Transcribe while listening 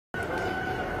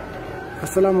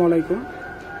আসসালামু আলাইকুম।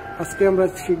 আজকে আমরা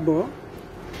শিখব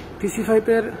TC5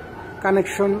 এর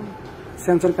কানেকশন,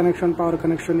 সেন্সর কানেকশন, পাওয়ার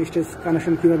কানেকশন, স্টেজ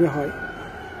কানেকশন কিভাবে হয়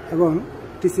এবং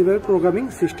TC5 এর প্রোগ্রামিং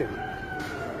সিস্টেম।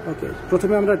 ওকে,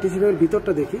 প্রথমে আমরা TC5 এর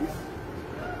ভিতরটা দেখি।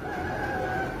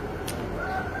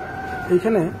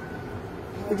 এইখানে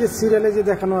এই যে সিরিয়ালে যে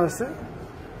দেখানো আছে,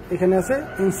 এখানে আছে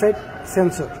ইনসাইড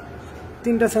সেন্সর,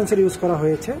 তিনটা সেন্সর ইউজ করা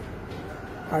হয়েছে।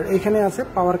 আর এখানে আছে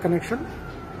পাওয়ার কানেকশন,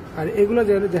 আর এগুলো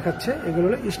যে দেখাচ্ছে এগুলো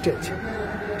হলো স্টেজ।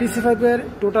 TC5 এর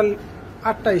টোটাল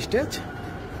 8টা স্টেজ।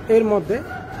 এর মধ্যে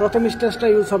প্রথম স্টেজটা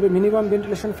ইউজ হবে মিনিমাম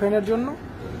ভেন্টিলেশন ফ্যানের জন্য,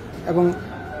 এবং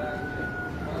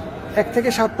 1 থেকে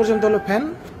 7 পর্যন্ত হলো ফ্যান।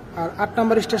 আর 8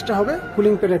 নম্বর স্টেজটা হবে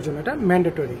কুলিং প্যাডের জন্য, এটা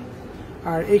ম্যান্ডেটরি।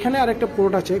 আর এখানে আরেকটা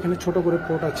পোর্ট আছে, এখানে ছোট করে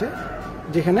পোর্ট আছে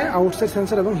যেখানে আউটসাইড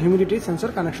সেন্সর এবং হিউমিডিটি সেন্সর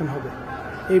কানেকশন হবে।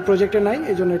 এই প্রজেক্টে নাই,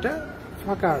 এই জন্য এটা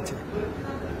ফাঁকা আছে,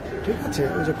 ঠিক আছে,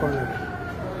 ওই যে কর্নারে।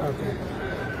 ওকে,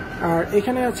 আর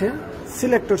এখানে আছে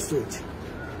সিলেক্টর সুইচ।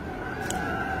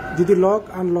 যদি লক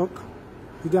আনলক,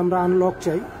 যদি আমরা আনলক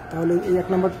চাই তাহলে এই 1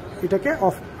 নম্বর এটাকে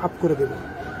অফ আপ করে দেব।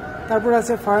 তারপর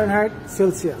আছে ফারেনহাইট,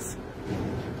 সেলসিয়াস,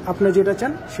 আপনি যেটা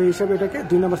চান সেই হিসাবে এটাকে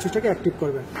 2 নম্বর সুইচটাকে অ্যাক্টিভ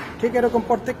করবেন। ঠিক এরকম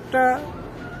প্রত্যেকটা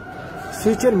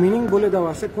সুইচের মিনিং বলে দেওয়া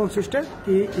আছে, কোন সুইচটা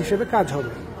কি হিসেবে কাজ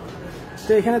হবে।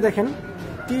 তো এখানে দেখেন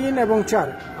 3 এবং 4,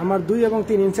 আমার 2 এবং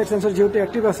 3 ইনসাইড সেন্সর যেহেতু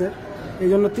অ্যাক্টিভ আছে, এই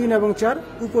জন্য 3 এবং 4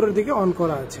 উপরের দিকে অন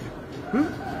করা আছে।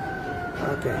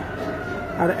 ওকে,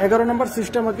 আর 11 নম্বর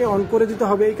সুইচটা আমাকে অন করে দিতে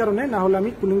হবে এই কারণে, না হলে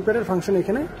আমি কুলিং প্যাডের ফাংশন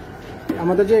এখানে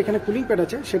আমাদের যে এখানে কুলিং প্যাড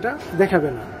আছে সেটা দেখাবে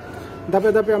না। ধাপে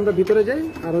ধাপে আমরা ভিতরে যাই,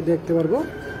 আরও দেখতে পারবো।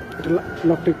 এটা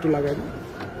লকটা একটু লাগাই।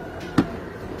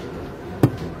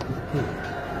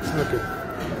 ওকে,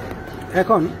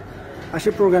 এখন আসি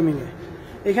প্রোগ্রামিংয়ে।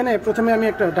 এখানে প্রথমে আমি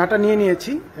একটা ডাটা নিয়ে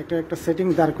নিয়েছি, একটা সেটিং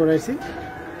দাঁড় করাইছি।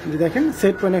 যে দেখেন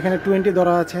সেট পয়েন্ট এখানে 20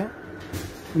 ধরা আছে,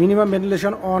 minimum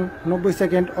ventilation on 90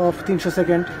 second, of 300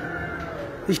 second.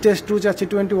 Stage 2 চাচ্ছি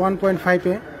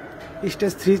 21.5-এ,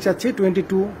 স্টেজ 3 চাচ্ছি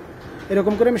 22,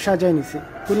 এরকম করে আমি সাজাই নিছি।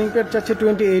 কুলিং প্যাড চাচ্ছি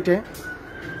 28-এ,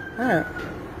 হ্যাঁ।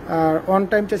 আর অন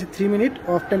টাইম চাচ্ছি 3 মিনিট,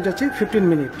 অফ টাইম চাচ্ছি 15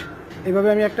 মিনিট। এভাবে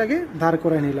আমি একটাকে দাঁড়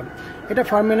করে নিলাম। এটা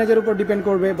ফার্ম ম্যানেজারের উপর ডিপেন্ড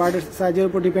করবে, বার্ডের সাইজের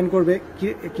উপর ডিপেন্ড করবে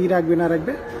কি রাখবে না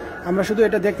রাখবে। আমরা শুধু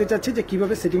এটা দেখতে চাচ্ছি যে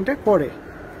কিভাবে সেটিংটা করে।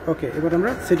 ওকে, এবার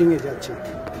আমরা সেটিংয়ে যাচ্ছি।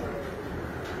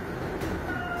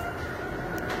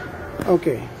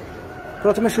 ওকে,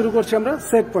 প্রথমে শুরু করছি আমরা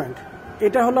সেট পয়েন্ট।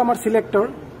 এটা হলো আমার সিলেক্টর,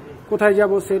 কোথায়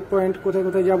যাব সেট পয়েন্ট, কোথায়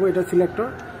কোথায় যাব, এটা সিলেক্টর।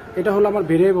 এটা হলো আমার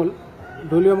ভেরিয়েবল,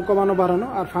 ভলিউম কমানো বাড়ানো।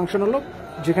 আর ফাংশন হলো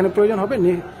যেখানে প্রয়োজন হবে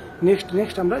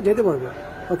নেক্সট আমরা যেতে পারবো।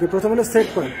 ওকে, প্রথম হলো সেট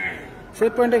পয়েন্ট।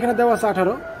 সেট পয়েন্ট এখানে দেওয়া আছে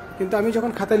 18, কিন্তু আমি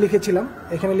যখন খাতায় লিখেছিলাম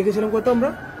এখানে লিখেছিলাম কত আমরা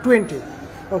 20।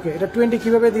 ওকে, এটা 20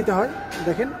 কিভাবে দিতে হয়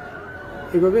দেখেন,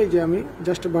 এইভাবে যে আমি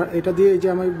জাস্ট এটা দিয়ে যে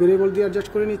আমি ভেরিয়েবল দিয়ে অ্যাডজাস্ট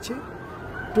করে নিচ্ছি।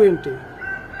 20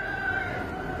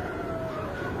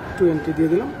 দিয়ে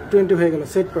দিলাম, 20 হয়ে গেল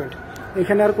সেট পয়েন্ট।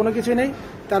 এখানে আর কোনো কিছু নেই।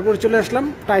 তারপর চলে আসলাম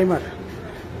টাইমার,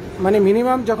 মানে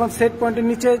মিনিমাম যখন সেট পয়েন্টের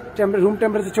নিচে রুম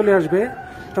টেম্পারেচার চলে আসবে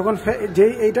তখন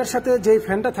এইটার সাথে যেই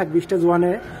ফ্যানটা থাকবে স্টেজ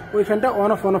 1-এ, ওই ফ্যানটা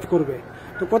অন অফ করবে।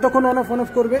 তো কতক্ষণ অন অফ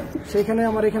করবে সেইখানে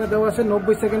আমার এখানে দেওয়া আছে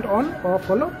 90 সেকেন্ড অন, অফ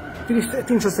হলো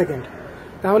 300 সেকেন্ড।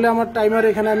 তাহলে আমার টাইমার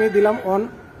এখানে আমি দিলাম অন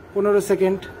 15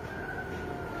 সেকেন্ড,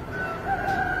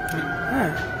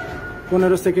 হ্যাঁ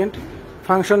 15 সেকেন্ড।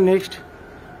 ফাংশন নেক্সট,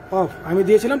 অফ আমি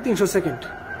দিয়েছিলাম 300 সেকেন্ড।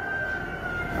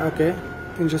 ওকে,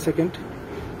 300 সেকেন্ড।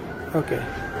 ওকে,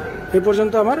 এই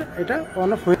পর্যন্ত আমার এটা অন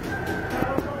অফ হয়ে।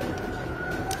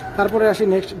 তারপরে আসি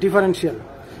নেক্সট ডিফারেন্সিয়াল।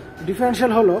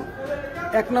 ডিফারেন্সিয়াল হলো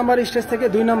 1 নম্বর স্টেজ থেকে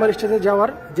 2 নম্বর স্টেজে যাওয়ার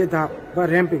যে ধাপ বা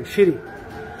র্যাম্পিং সিঁড়ি।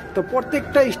 তো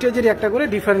প্রত্যেকটা স্টেজেরই একটা করে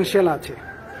ডিফারেন্সিয়াল আছে,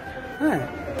 হ্যাঁ।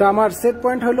 তো আমার সেট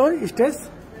পয়েন্ট হলো স্টেজ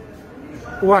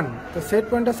 1, তো সেট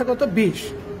পয়েন্ট আছে কত 20।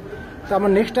 তো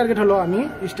আমার নেক্সট টার্গেট হলো আমি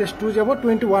স্টেজ 2 যাব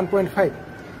 21.5।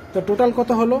 তো টোটাল কত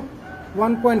হলো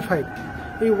 1.5।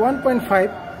 এই 1.5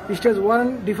 স্টেজ 1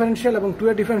 ডিফারেন্সিয়াল এবং 2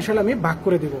 এর ডিফারেন্সিয়াল আমি ভাগ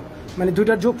করে দিব, মানে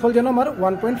দুইটার যোগফল যেন আমার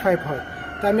 1.5 হয়।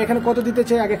 তো আমি এখানে কত দিতে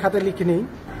চাই আগে খাতায় লিখে নিই।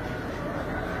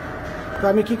 তো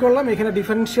আমি কি করলাম, এখানে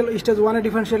ডিফারেন্সিয়াল স্টেজ 1 এর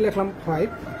ডিফারেন্সিয়াল লিখলাম 5,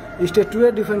 স্টেজ 2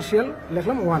 এর ডিফারেন্সিয়াল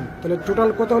লিখলাম 1। তাহলে টোটাল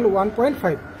কত হলো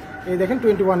 1.5। এই দেখেন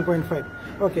 21.5।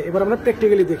 ওকে, এবার আমরা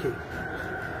প্র্যাকটিক্যালি দেখি।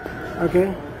 ওকে,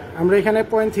 আমরা এখানে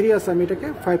 0.3 আছে, আমি এটাকে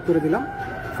 5 করে দিলাম,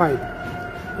 5।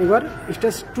 এবার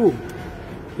স্টেজ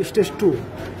 2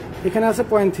 এখানে আছে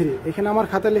 0.3, এখানে আমার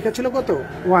খাতায় লেখা ছিল কত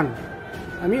 1,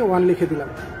 আমি 1 লিখে দিলাম।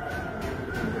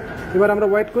 এবার আমরা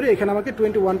ওয়েট করি, এখানে আমাকে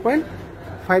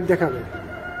 21.5 দেখাবে,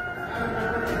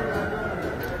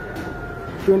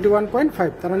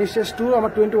 21.5। তার মানে স্টেজ 2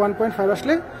 আমার 21.5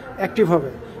 আসলে অ্যাক্টিভ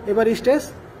হবে। এবার স্টেজ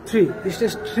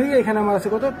 3 এখানে আমার আছে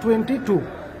কত 22।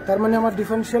 তার মানে আমার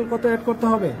ডিফারেন্সিয়াল কত অ্যাড করতে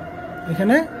হবে,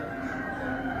 এখানে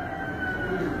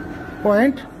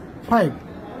 0.5,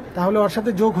 তাহলে ওর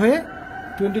সাথে যোগ হয়ে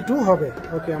 22 হবে।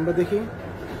 ওকে, আমরা দেখি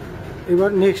এবার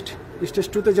নেক্সট স্টেজ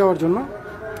 2-তে যাওয়ার জন্য,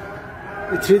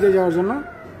 3-তে যাওয়ার জন্য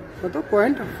কত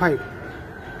 0.5।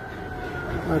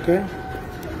 ওকে,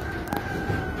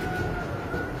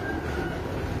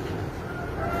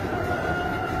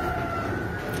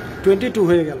 $22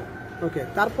 হয়ে গেল। ওকে,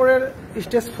 তারপরের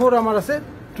স্টেজ 4 আমার আছে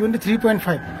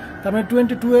 23.5, তার মানে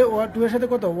 22 এর সাথে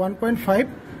কত 1.5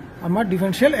 আমার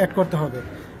ডিফারেন্সিয়াল অ্যাড করতে হবে।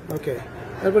 ওকে,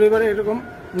 তারপর এবারে এরকম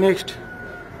নেক্সট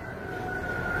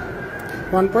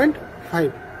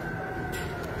 1.5,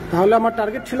 তাহলে আমার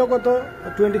টার্গেট ছিল কত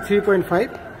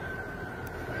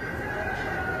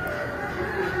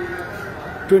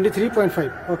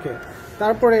 23.5। ওকে,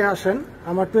 তারপরে আসেন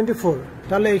আমার 24,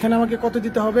 তাহলে এখানে আমাকে কত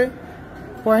দিতে হবে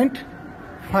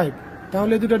 0.5,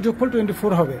 তাহলে দুটার যোগফল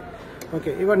 24 হবে।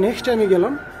 ওকে, এবার নেক্সট আমি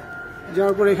গেলাম,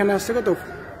 যাওয়ার পরে এখানে আসছে কত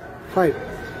 5,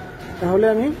 তাহলে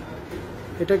আমি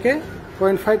এটাকে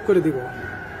 0.5 করে দিব,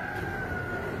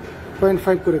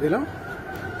 0.5 করে দিলাম।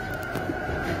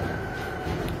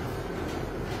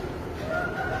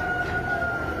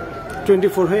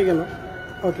 $24 হয়ে গেল।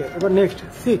 ওকে, এবার নেক্সট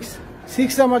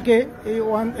 6 আমাকে এই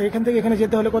 1 এখান থেকে এখানে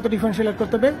যেতে হলে কত ডিফারেন্সিয়াল অ্যাড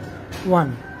করতে হবে 1,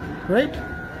 রাইট,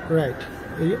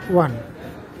 এই 1।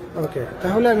 ওকে,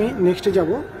 তাহলে আমি নেক্সটে যাব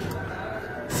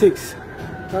 6,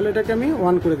 তাহলে এটাকে আমি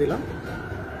 1 করে দিলাম,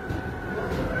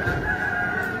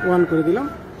 1 করে দিলাম।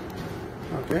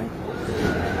 ওকে,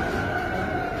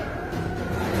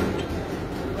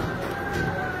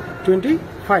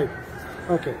 $25।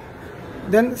 ওকে,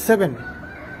 দেন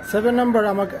 7 নাম্বার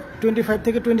আমাকে 25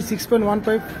 থেকে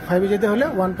 26.155 যেতে হলে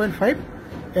 1.5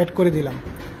 অ্যাড করে দিলাম।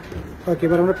 ওকে,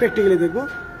 এবার আমরা প্র্যাকটিক্যালি দেখব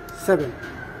 7,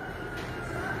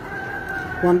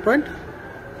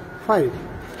 1.5।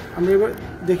 আমরা এবার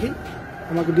দেখি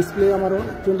আমাকে ডিসপ্লে আমারও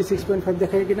 26.5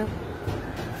 দেখায় কিনা,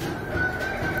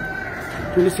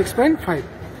 26.5।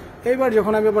 এইবার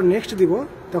যখন আমি আবার নেক্সট দিব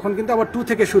তখন কিন্তু আবার 2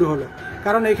 থেকে শুরু হলো,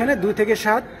 কারণ এখানে 2 থেকে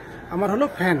 7 আমার হলো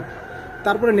ফ্যান,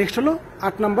 তারপরে নেক্সট হলো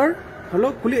 8 নাম্বার হলো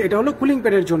এটা হলো কুলিং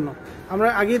প্যাডের জন্য। আমরা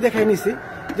আগেই দেখাই নিছি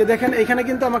যে দেখেন এখানে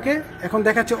কিন্তু আমাকে এখন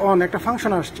দেখাচ্ছে অন, একটা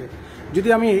ফাংশন আসছে। যদি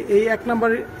আমি এই 1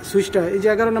 নাম্বার সুইচটা, এই যে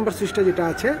 11 নাম্বার সুইচটা যেটা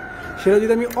আছে সেটা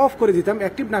যদি আমি অফ করে দিতাম,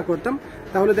 অ্যাক্টিভ না করতাম,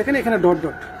 তাহলে দেখেন এখানে ডট,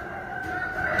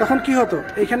 তখন কি হতো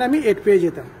এখানে আমি 8 পেয়ে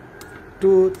যেতাম,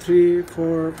 2 3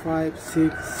 4 5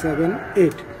 6 7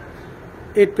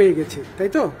 8 পেয়ে গেছি,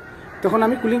 তাই তো? তখন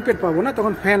আমি কুলিং প্যাড পাবো না,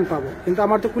 তখন ফ্যান পাবো, কিন্তু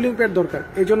আমার তো কুলিং প্যাড দরকার।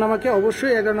 এই জন্য আমাকে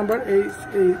অবশ্যই 11 নম্বর এই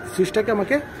সুইচটাকে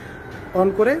আমাকে অন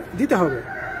করে দিতে হবে।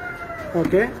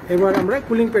 ওকে, এবার আমরা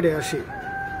কুলিং প্যাডে আসি।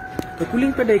 তো কুলিং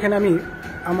প্যাডে এখানে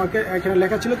আমাকে এখানে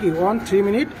লেখা ছিল কি 3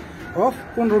 মিনিট অফ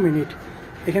 15 মিনিট,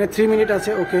 এখানে 3 মিনিট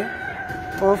আছে। ওকে,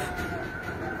 অফ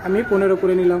আমি 15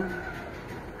 করে নিলাম,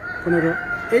 15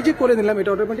 এই যে করে নিলাম,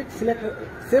 এটা অটোমেটিক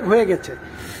সেভ হয়ে গেছে।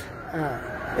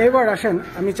 এবার আসেন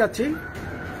আমি চাচ্ছি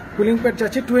কুলিং প্যাড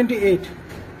চাচ্ছি 28,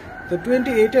 তো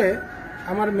 28-এ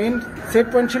আমার মেন সেট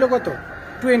পয়েন্ট ছিল কত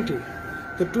 20,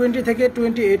 তো 20 থেকে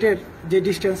 28-এর যে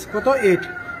ডিস্টেন্স কত 8,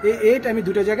 এই 8 আমি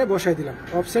দুটো জায়গায় বসাই দিলাম,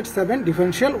 অফসেট 7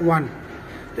 ডিফারেন্সিয়াল 1।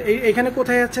 তো এইখানে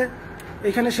কোথায় আছে,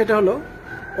 এখানে সেটা হলো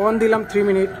অন দিলাম 3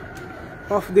 মিনিট,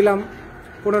 অফ দিলাম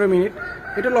 15 মিনিট,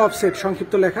 এটা হলো অফসেট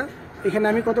সংক্ষিপ্ত লেখা। এখানে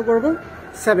আমি কত করব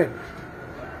 7,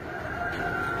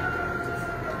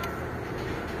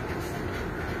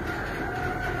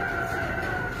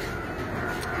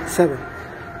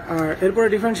 আর এরপরে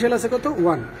ডিফারেন্সিয়াল আছে কত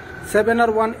 1, 7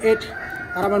 আর 1 8,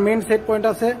 আর আমার মেন সেট পয়েন্ট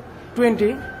আছে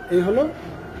 20, এই হলো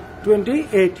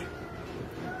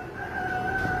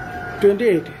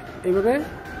 28, এইভাবে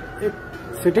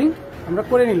সেটিং আমরা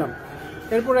করে নিলাম।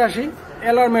 এরপরে আসি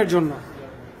অ্যালার্মের জন্য।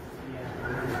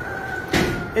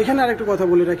 এখানে আরেকটু কথা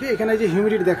বলে রাখি, এখানে যে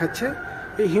হিউমিডিটি দেখাচ্ছে,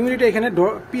 এই হিউমিডিটি এখানে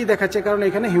পি দেখাচ্ছে, কারণ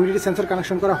এখানে হিউমিডিটি সেন্সর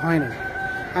কানেকশন করা হয়নি।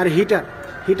 আর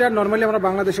হিটার নর্মালি আমরা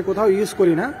বাংলাদেশে কোথাও ইউজ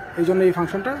করি না, এই জন্য এই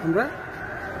ফাংশনটা আমরা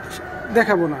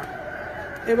দেখাবো না।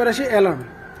 এবার আসি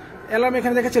অ্যালার্ম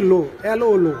এখানে দেখাচ্ছে লো,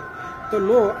 লো, তো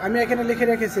লো আমি এখানে লিখে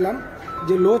রেখেছিলাম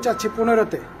যে লো চাচ্ছি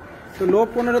 15-তে, তো লো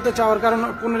 15-তে চাওয়ার কারণ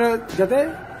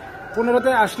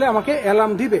 15-তে আসলে আমাকে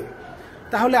অ্যালার্ম দিবে।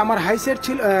 তাহলে আমার হাই সেট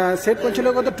পয়েন্ট ছিল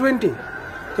কত 20,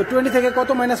 তো 20 থেকে কত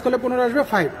মাইনাস করলে 15 আসবে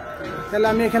 5, তাহলে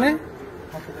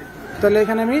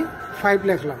এখানে আমি 5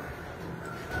 লিখলাম,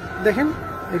 দেখেন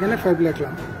এখানে 5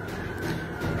 লিখলাম।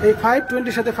 এই 5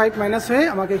 20-র সাথে 5 মাইনাস হয়ে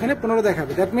আমাকে এখানে 15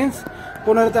 দেখাবে, দ্যাট মিনস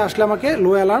 15-তে আসলে আমাকে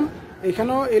লো অ্যালার্ম,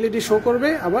 এখানেও এলইডি শো করবে,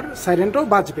 আবার সাইরেনটাও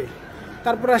বাজবে।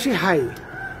 তারপরে আসি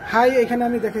হাই এখানে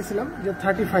আমি দেখেছিলাম যে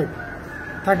 35,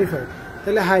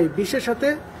 তাহলে হাই 20-এর সাথে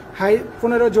হাই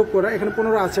 15 যোগ করা, এখানে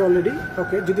 15 আছে অলরেডি।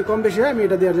 ওকে, যদি কম বেশি হয় আমি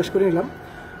এটা দিয়ে অ্যাডজাস্ট করে নিলাম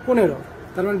 15,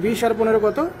 তার মানে 20 আর 15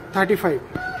 কত 35।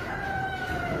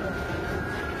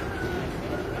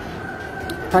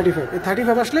 35, এই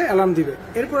 35 আসলে অ্যালার্ম দিবে।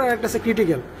 এরপর আর একটা আছে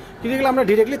ক্রিটিক্যাল, আমরা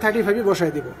ডিরেক্টলি 35ই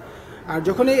বসাই দিব। আর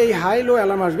যখনই এই হাই লো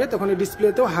অ্যালার্ম আসবে তখন এই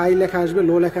ডিসপ্লেতেও হাই লেখা আসবে,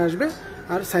 লো লেখা আসবে,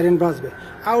 আর সাইরেন বাজবে।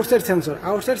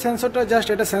 আউটসাইড সেন্সরটা জাস্ট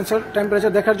এটা সেন্সর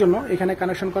টেম্পারেচার দেখার জন্য এখানে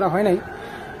কানেকশন করা হয় নাই।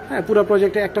 হ্যাঁ, পুরো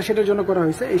প্রজেক্টে একটা সেটের জন্য করা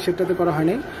হয়েছে, এই সেটটাতে করা হয়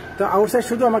নাই। তো আউটসাইড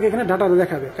শুধু আমাকে এখানে ডাটাটা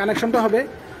দেখাবে। কানেকশনটা হবে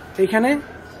এখানে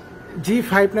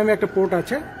G5 নামে একটা পোর্ট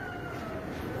আছে,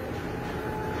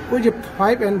 ওই যে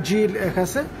 5 and G লেখা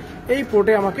আছে, এই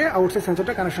পোর্টে আমাকে আউটসাইড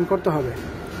সেন্সরটা কানেকশন করতে হবে।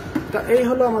 তা এই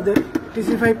হলো আমাদের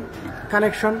TC5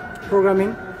 কানেকশন প্রোগ্রামিং।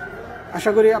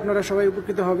 আশা করি আপনারা সবাই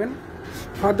উপকৃত হবেন।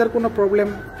 ফার্দার কোনো প্রবলেম,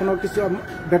 কোনো কিছু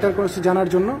বেটার কোনো কিছু জানার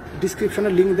জন্য ডিসক্রিপশনে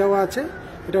লিঙ্ক দেওয়া আছে,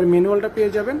 এটার ম্যানুয়ালটা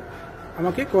পেয়ে যাবেন,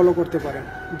 আমাকে কলও করতে পারেন।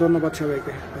 ধন্যবাদ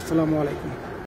সবাইকে। আসসালামু আলাইকুম।